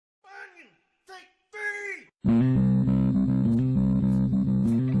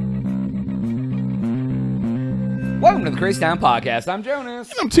Welcome to the Crazy Town Podcast. I'm Jonas.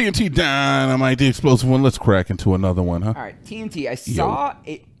 And I'm TNT Dynamite, the explosive one. Let's crack into another one, huh? All right, TNT. I saw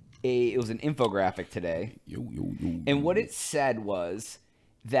it was an infographic today, and what it said was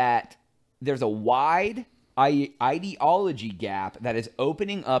that there's a wide ideology gap that is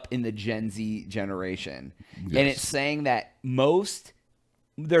opening up in the Gen Z generation, and it's saying that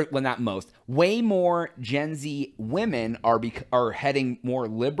way more Gen Z women are heading more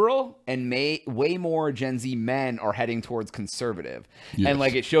liberal, and way more Gen Z men are heading towards conservative. Yes. And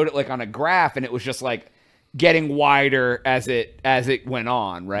like it showed it like on a graph, and it was just like getting wider as it went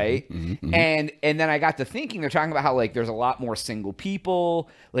on, right? Mm-hmm. And then I got to thinking, they're talking about how like there's a lot more single people.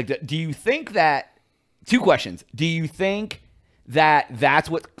 Like, do you think that? Two questions. Do you think that that's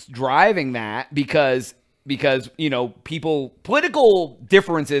what's driving that? Because you know, political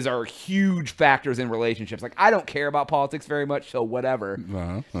differences are huge factors in relationships. Like, I don't care about politics very much, so whatever.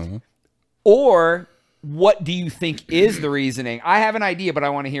 Or what do you think is the reasoning? I have an idea, but I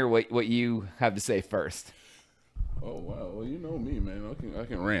want to hear what you have to say first. Oh, wow. Well, you know me, man. I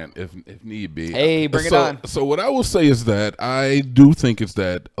can rant if need be. Hey, bring it on. So what I will say is that I do think it's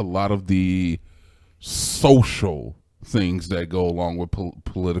that a lot of the social things that go along with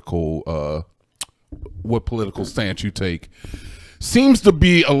political stance you take seems to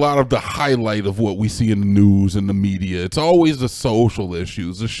be a lot of the highlight of what we see in the news and the media. It's always the social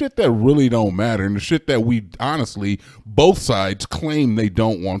issues, the shit that really don't matter, and the shit that we honestly, both sides claim they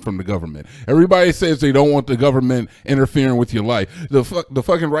don't want from the government. Everybody says they don't want the government interfering with your life. The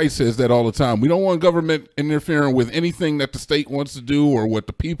fucking right says that all the time. We don't want government interfering with anything that the state wants to do or what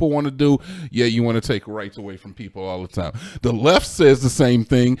the people want to do. Yeah, you want to take rights away from people all the time. The left says the same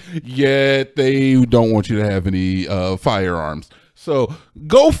thing, yet they don't want you to have any firearms. So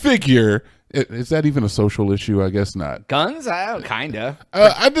go figure. Is that even a social issue? I guess not. Guns? Kinda.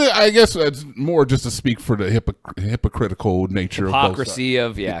 I guess it's more just to speak for the hypocritical nature hypocrisy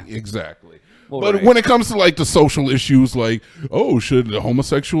of both sides. Exactly. Well, but when it comes to like the social issues, like, oh, should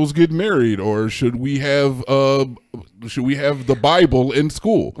homosexuals get married, or should we have the Bible in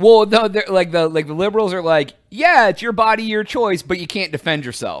school? Well, no, like the liberals are like, yeah, it's your body, your choice, but you can't defend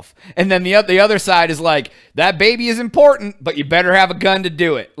yourself. And then the other side is like, that baby is important, but you better have a gun to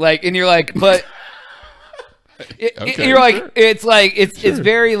do it. Like, and you're like, but you're like, sure. It's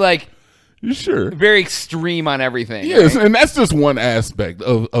very like. Sure. Very extreme on everything. Yes, right? And that's just one aspect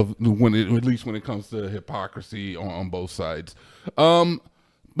of when at least when it comes to hypocrisy on both sides.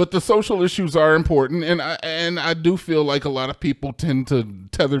 But the social issues are important, and I do feel like a lot of people tend to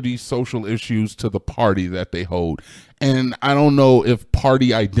tether these social issues to the party that they hold. And I don't know if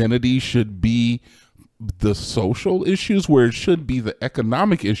party identity should be the social issues where it should be the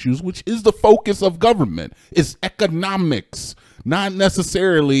economic issues, which is the focus of government. It's economics. Not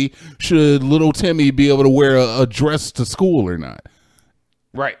necessarily should little Timmy be able to wear a dress to school or not.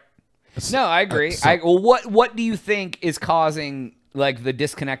 Right. No, I agree. Well, what do you think is causing like the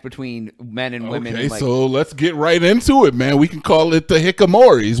disconnect between men and women? Okay, so let's get right into it, man. We can call it the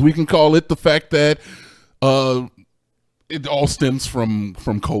hickomories. We can call it the fact that it all stems from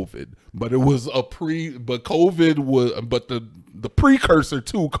COVID. But it was the precursor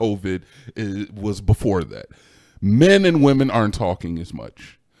to COVID was before that. Men and women aren't talking as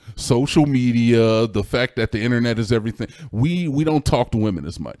much. Social media, the fact that the internet is everything. We don't talk to women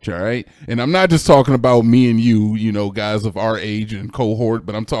as much, all right? And I'm not just talking about me and you know, guys of our age and cohort,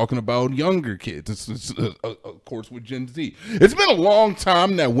 but I'm talking about younger kids. It's of course, with Gen Z. It's been a long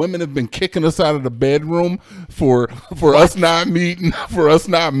time that women have been kicking us out of the bedroom for us not meeting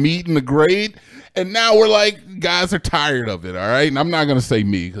the grade. And now we're like, guys are tired of it, all right? And I'm not going to say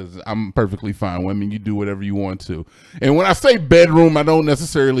me because I'm perfectly fine. Women, you do whatever you want to. And when I say bedroom, I don't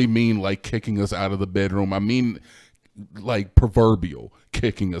necessarily mean like kicking us out of the bedroom. I mean like proverbial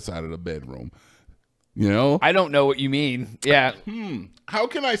kicking us out of the bedroom. You know? I don't know what you mean. Yeah. How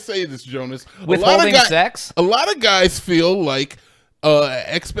can I say this, Jonas? Withholding sex? A lot of guys feel like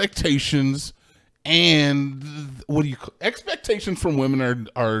expectations and expectations from women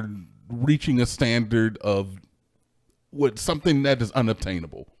are reaching a standard of something that is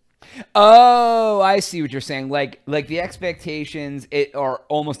unobtainable. Oh, I see what you're saying. Like the expectations are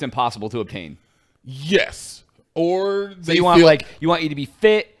almost impossible to obtain. Yes. Or so you want you to be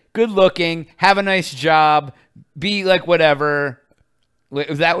fit, good looking, have a nice job, be like whatever.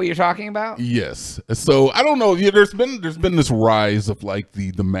 Is that what you're talking about? Yes. So I don't know. Yeah, there's been this rise of like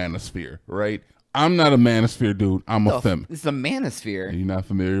the manosphere, right? I'm not a manosphere dude. I'm a fem. It's the manosphere. Are you not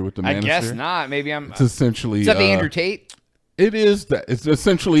familiar with the manosphere? I guess not. Maybe I'm. It's essentially. Is that the Andrew Tate? It is that. It's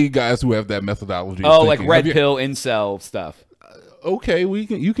essentially guys who have that methodology. Oh, like red pill incel stuff. Okay,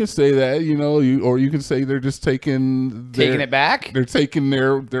 you can say that, or you can say they're just taking it back. They're taking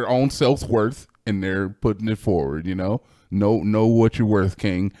their own self-worth and they're putting it forward. Know what you're worth,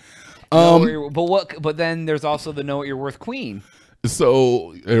 King. But then there's also the know what you're worth queen.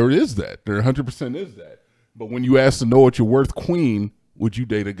 So there is that. There 100% is that. But when you ask to know what you're worth, queen, would you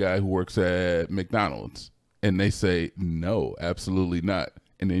date a guy who works at McDonald's? And they say no, absolutely not.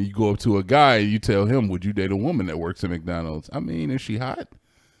 And then you go up to a guy and you tell him, would you date a woman that works at McDonald's? I mean, is she hot?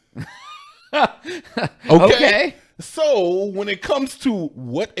 Okay. So when it comes to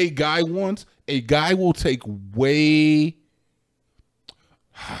what a guy wants, a guy will take way...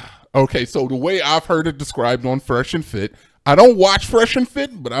 Okay, so the way I've heard it described on Fresh and Fit, I don't watch Fresh and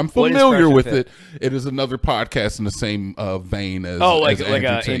Fit, but I'm familiar with it. It is another podcast in the same vein as like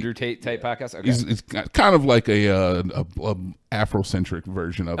Andrew Tate. Andrew Tate type podcast. Okay. It's kind of like a Afrocentric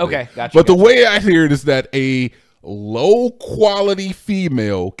version of it. Okay, gotcha. But the way I hear it is that a low quality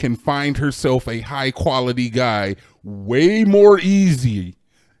female can find herself a high quality guy way more easier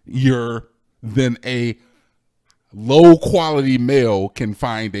than a low quality male can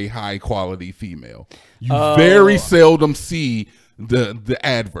find a high quality female. You very seldom see the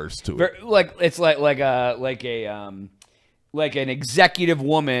adverse to it. It's like an executive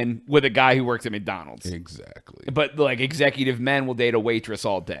woman with a guy who works at McDonald's. Exactly. But like executive men will date a waitress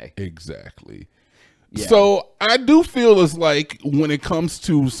all day. Exactly. Yeah. So I do feel as like when it comes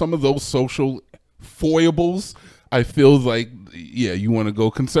to some of those social foibles, I feel like, yeah, you want to go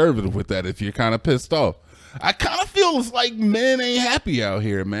conservative with that if you're kind of pissed off. I kind of feel it's like men ain't happy out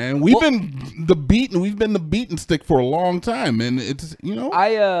here, man. We've been the beaten stick for a long time, and it's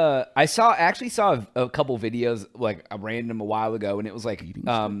I actually saw a couple videos like a while ago, and it was like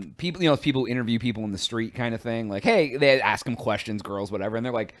people interview people in the street kind of thing, like, hey, they ask them questions, girls, whatever, and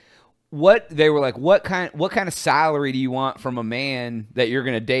they're like, what kind of salary do you want from a man that you're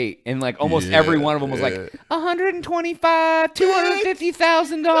gonna date? And like almost every one of them was like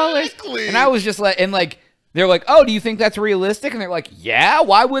 $125,000-$250,000, exactly. And I was just like, and like. They're like, oh, do you think that's realistic? And they're like, yeah,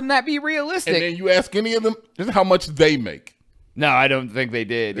 why wouldn't that be realistic? And then you ask any of them, this is how much they make. No, I don't think they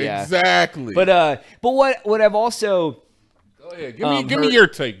did. Yeah. Exactly. But what I've also... Go ahead. Give me your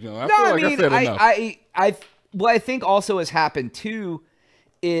take. I said enough. What I think also has happened, too,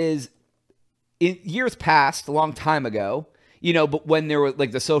 is in years past, a long time ago, but when there were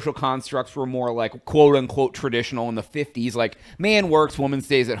like the social constructs were more like quote unquote traditional in the 50s, like man works, woman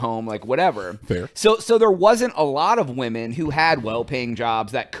stays at home, like whatever. Fair. So there wasn't a lot of women who had well-paying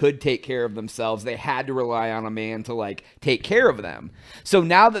jobs that could take care of themselves. They had to rely on a man to like take care of them. So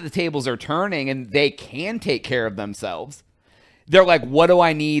now that the tables are turning and they can take care of themselves, they're like, what do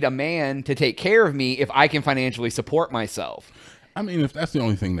I need a man to take care of me if I can financially support myself? I mean, if that's the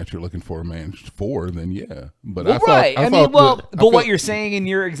only thing that you're looking for a man for, then yeah. But what you're saying in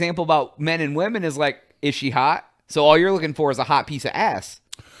your example about men and women is like, is she hot? So all you're looking for is a hot piece of ass.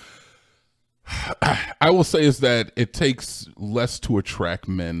 I will say is that it takes less to attract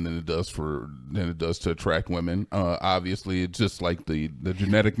men than it does to attract women. Obviously, it's just like the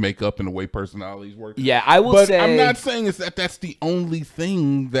genetic makeup and the way personalities work. Yeah, I will say. I'm not saying is that's the only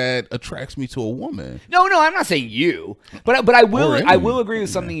thing that attracts me to a woman. No, I'm not saying you, but I will agree with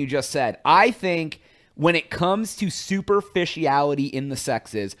something you just said. I think when it comes to superficiality in the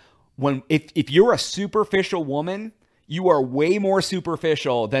sexes, if you're a superficial woman, you are way more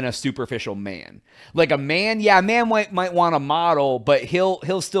superficial than a superficial man. Like a man might want a model, but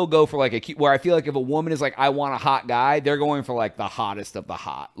he'll still go for like where I feel like if a woman is like, I want a hot guy, they're going for like the hottest of the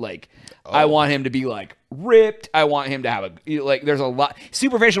hot. Like I want him to be like ripped. I want him to have there's a lot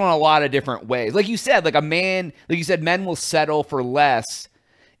superficial in a lot of different ways. Like you said, men will settle for less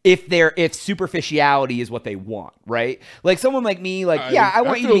if superficiality is what they want, right? Like someone like me, I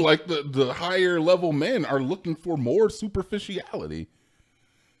want you to be like the higher level men are looking for more superficiality.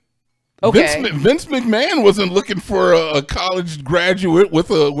 Okay. Vince McMahon wasn't looking for a college graduate with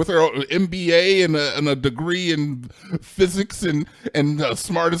her MBA and a degree in physics and the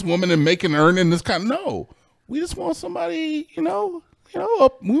smartest woman and earning this kind. No, we just want somebody, we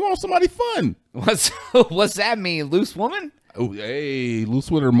want somebody fun. What's that mean? Loose woman? Oh, hey,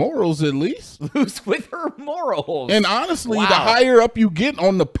 loose with her morals, at least. Loose with her morals. And honestly, The higher up you get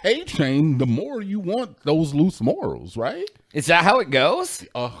on the pay chain, the more you want those loose morals, right? Is that how it goes?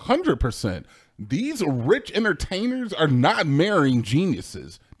 100%. These rich entertainers are not marrying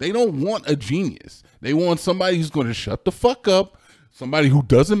geniuses. They don't want a genius. They want somebody who's going to shut the fuck up, somebody who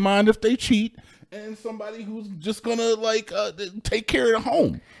doesn't mind if they cheat, and somebody who's just gonna take care of the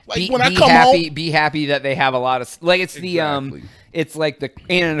home. Home, be happy that they have a lot of it's exactly. It's like the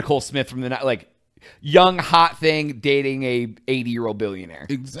Anna Nicole Smith from the young hot thing dating a 80-year-old billionaire.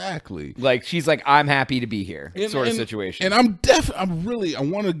 Exactly. Like she's like, I'm happy to be here, sort of situation. And I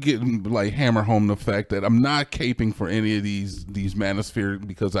want to get like hammer home the fact that I'm not caping for any of these manosphere,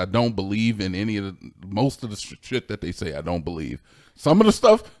 because I don't believe in most of the shit that they say. I don't believe some of the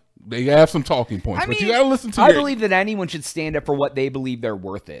stuff. They have some talking points, but you gotta listen to. I believe that anyone should stand up for what they believe their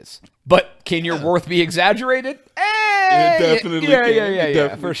worth is. But can your worth be exaggerated? It definitely can.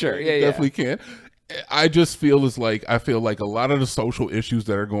 Yeah, for sure. It definitely can. I just feel I feel like a lot of the social issues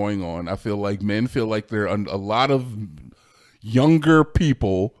that are going on, I feel like men feel like they're a lot of younger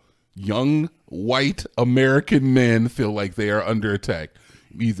people, young white American men feel like they are under attack.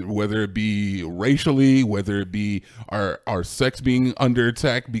 Either whether it be racially, whether it be our sex being under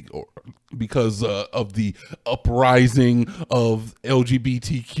attack because of the uprising of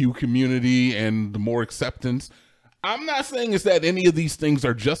LGBTQ community and the more acceptance. I'm not saying it's that any of these things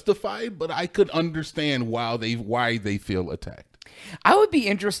are justified, but I could understand why they feel attacked. I would be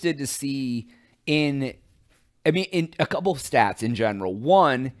interested to see in a couple of stats in general.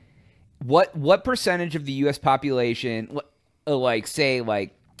 One, what percentage of the U.S. population, like say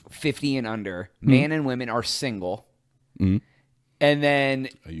like 50 and under, man and women, are single, and then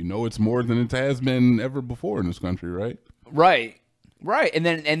it's more than it has been ever before in this country, right? Right, and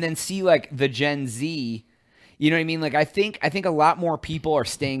then see like the Gen Z. You know what I mean? Like I think a lot more people are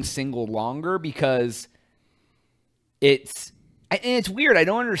staying single longer because it's weird. I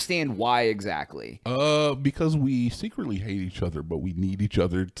don't understand why exactly. Because we secretly hate each other, but we need each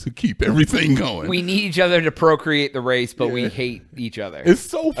other to keep everything going. We need each other to procreate the race, but we hate each other. It's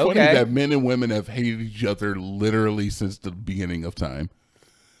so funny that men and women have hated each other literally since the beginning of time.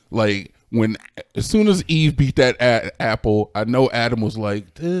 Like as soon as Eve beat that apple, I know Adam was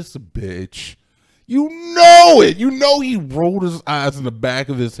like, "This bitch." You know it. You know he rolled his eyes in the back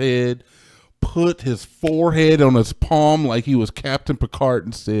of his head, put his forehead on his palm like he was Captain Picard,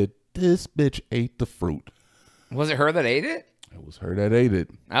 and said, "This bitch ate the fruit." Was it her that ate it? It was her that ate it.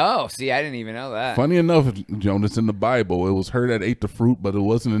 Oh, see, I didn't even know that. Funny enough, Jonas, in the Bible, it was her that ate the fruit, but it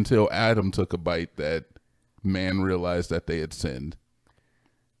wasn't until Adam took a bite that man realized that they had sinned.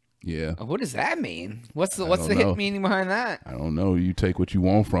 Yeah. What does that mean? What's the hidden meaning behind that? I don't know. You take what you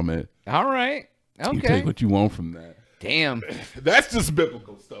want from it. All right. Okay. You take what you want from that. Damn. That's just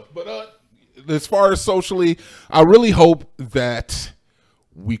biblical stuff. But as far as socially, I really hope that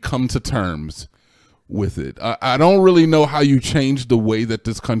we come to terms with it. I don't really know how you change the way that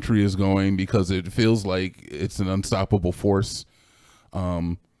this country is going, because it feels like it's an unstoppable force.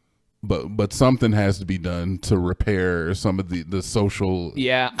 But something has to be done to repair some of the social.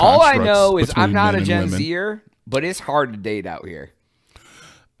 Yeah. All I know is I'm not a Gen Zer, but it's hard to date out here.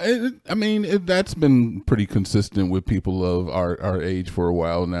 That's been pretty consistent with people of our age for a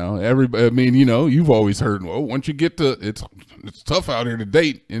while now. Everybody, you've always heard, well, once you get to, it's tough out here to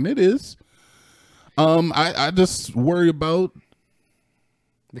date, and it is. I just worry about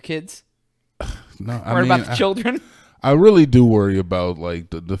the kids. No, about the children. I really do worry about like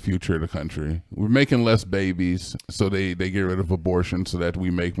the future of the country. We're making less babies, so they get rid of abortion so that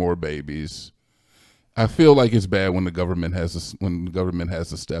we make more babies. I feel like it's bad when the government has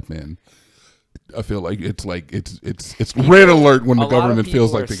to step in. I feel like it's red alert when the government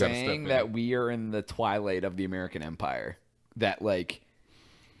feels like they got to step in. That we are in the twilight of the American empire. That like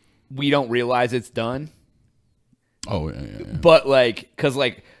we don't realize it's done. Oh yeah. But because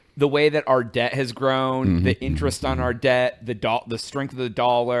the way that our debt has grown, the interest on our debt, the strength of the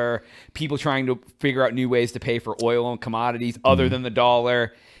dollar, people trying to figure out new ways to pay for oil and commodities other than the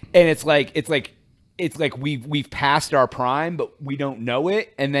dollar, and it's like we've passed our prime, but we don't know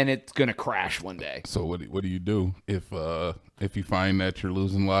it, and then it's gonna crash one day. So what do you do if you find that you're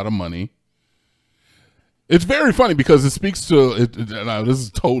losing a lot of money? It's very funny because it speaks to now this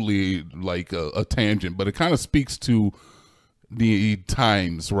is totally like a tangent, but it kind of speaks to the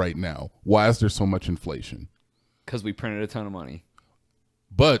times right now. Why is there so much inflation? Because we printed a ton of money.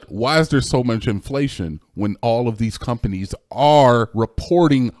 But why is there so much inflation when all of these companies are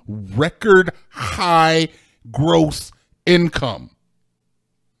reporting record high gross income?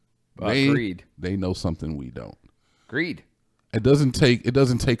 Greed. They know something we don't. Greed. It doesn't take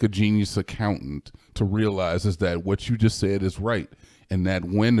a genius accountant to realize is that what you just said is right, and that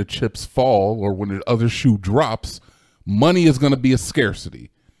when the chips fall or when the other shoe drops, money is going to be a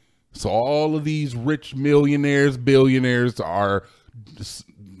scarcity. So all of these rich millionaires, billionaires are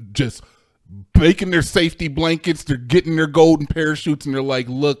just making their safety blankets. They're getting their golden parachutes, and they're like,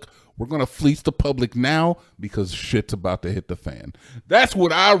 look, we're going to fleece the public now because shit's about to hit the fan. That's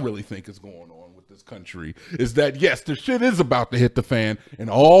what I really think is going on with this country is that, yes, the shit is about to hit the fan, and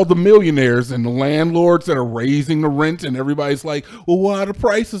all the millionaires and the landlords that are raising the rent, and everybody's like, well, why are the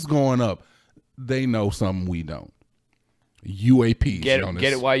prices going up? They know something we don't. UAPs, Jonas.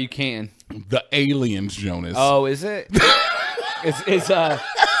 Get it while you can. The aliens, Jonas. Oh, is it? Is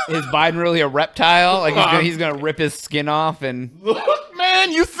Biden really a reptile? Like he's gonna rip his skin off and look,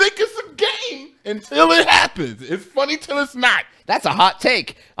 man, you think it's a game until it happens. It's funny till it's not. That's a hot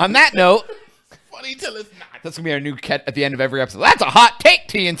take. On that note, funny till it's not. That's gonna be our new cat at the end of every episode. That's a hot take,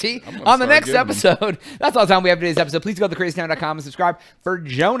 TNT. On the next episode, that's all the time we have for today's episode. Please go to thecrazytown.com and subscribe. For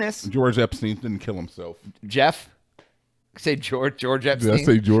Jonas, George Epstein didn't kill himself. Jeff. Say George Epstein. Did I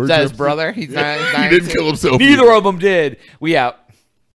say George? Is that his brother? He's not. He didn't kill himself. Neither of them did. We out.